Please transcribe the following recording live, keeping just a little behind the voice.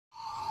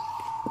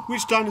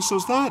Which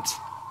dinosaur's that?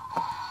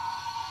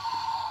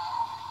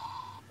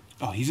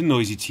 Oh, he's a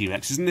noisy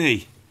T-Rex, isn't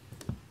he?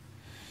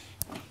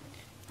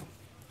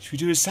 Should we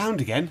do his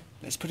sound again?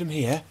 Let's put him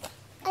here.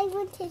 I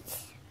want it.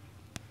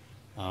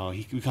 Oh,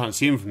 we can't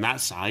see him from that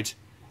side.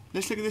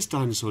 Let's look at this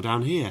dinosaur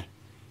down here.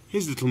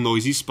 Here's little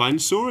noisy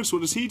Spinosaurus.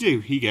 What does he do?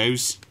 He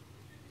goes...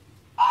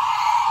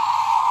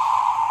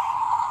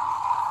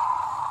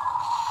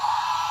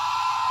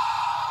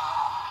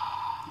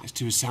 Let's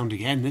do his sound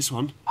again, this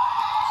one.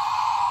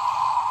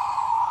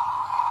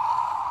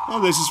 Oh,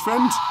 there's his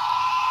friend.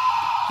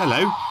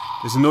 Hello.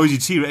 There's a noisy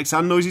T-Rex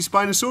and noisy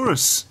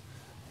Spinosaurus.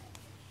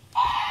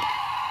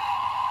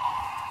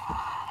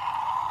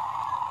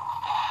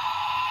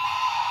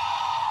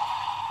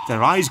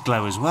 Their eyes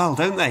glow as well,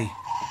 don't they?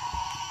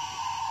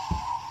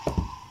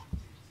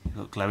 They've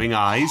got glowing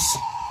eyes.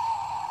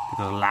 They've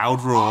got a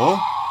loud roar.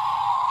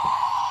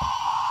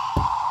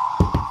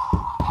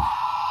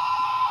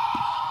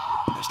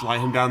 Let's lie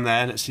him down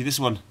there. Let's see this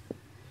one.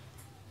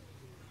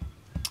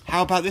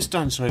 How about this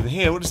dinosaur over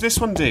here? What does this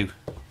one do?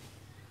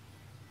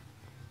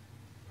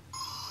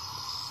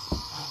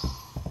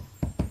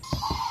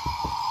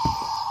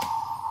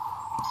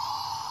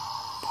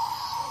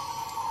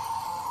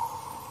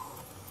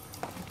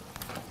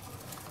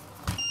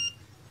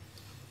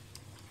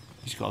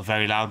 He's got a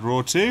very loud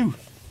roar too.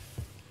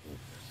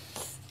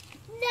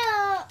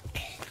 Look.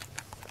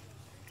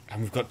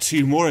 And we've got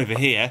two more over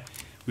here.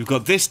 We've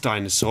got this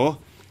dinosaur.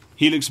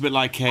 He looks a bit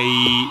like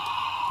a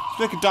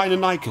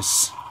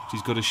Deinonychus.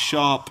 He's got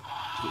sharp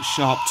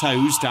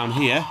toes down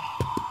here.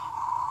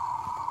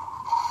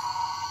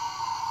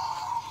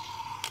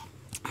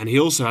 And he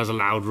also has a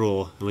loud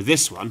roar. And with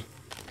this one,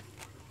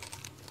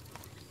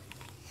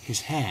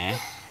 his hair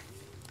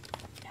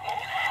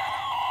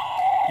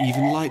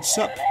even lights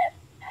up.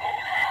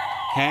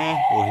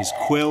 Hair, or his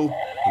quill,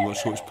 I'm not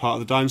sure which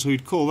part of the dinosaur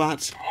you'd call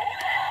that.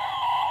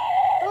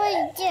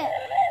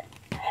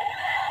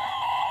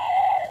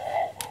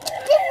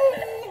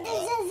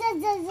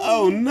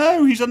 Oh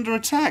no, he's under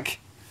attack.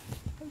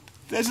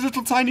 There's a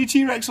little tiny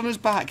T-Rex on his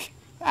back.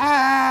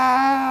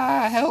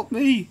 Ah, help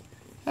me.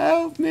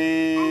 Help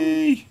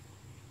me.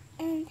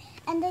 And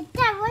the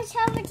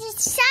dinosaur with the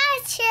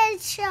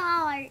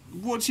dinosaur.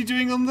 What's he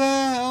doing on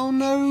there? Oh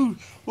no,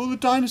 all the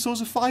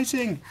dinosaurs are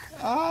fighting.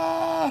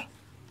 Ah.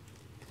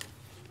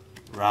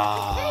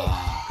 Rah.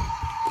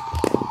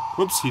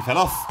 Whoops, he fell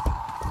off.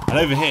 And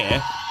over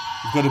here,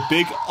 we've got a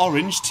big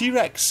orange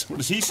T-Rex. What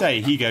does he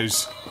say? He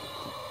goes...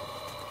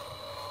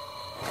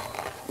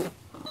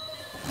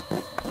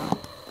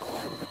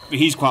 But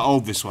he's quite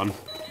old, this one.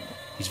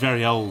 He's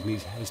very old.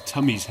 His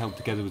tummy's held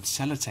together with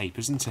sellotape,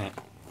 isn't it?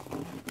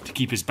 To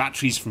keep his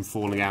batteries from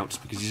falling out,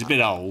 because he's a bit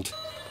old.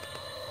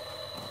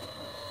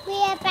 We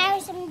have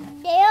found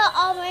some new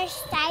orange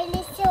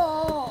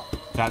dinosaur.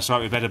 That's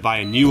right, we better buy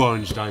a new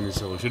orange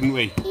dinosaur, shouldn't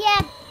we?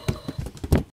 Yeah.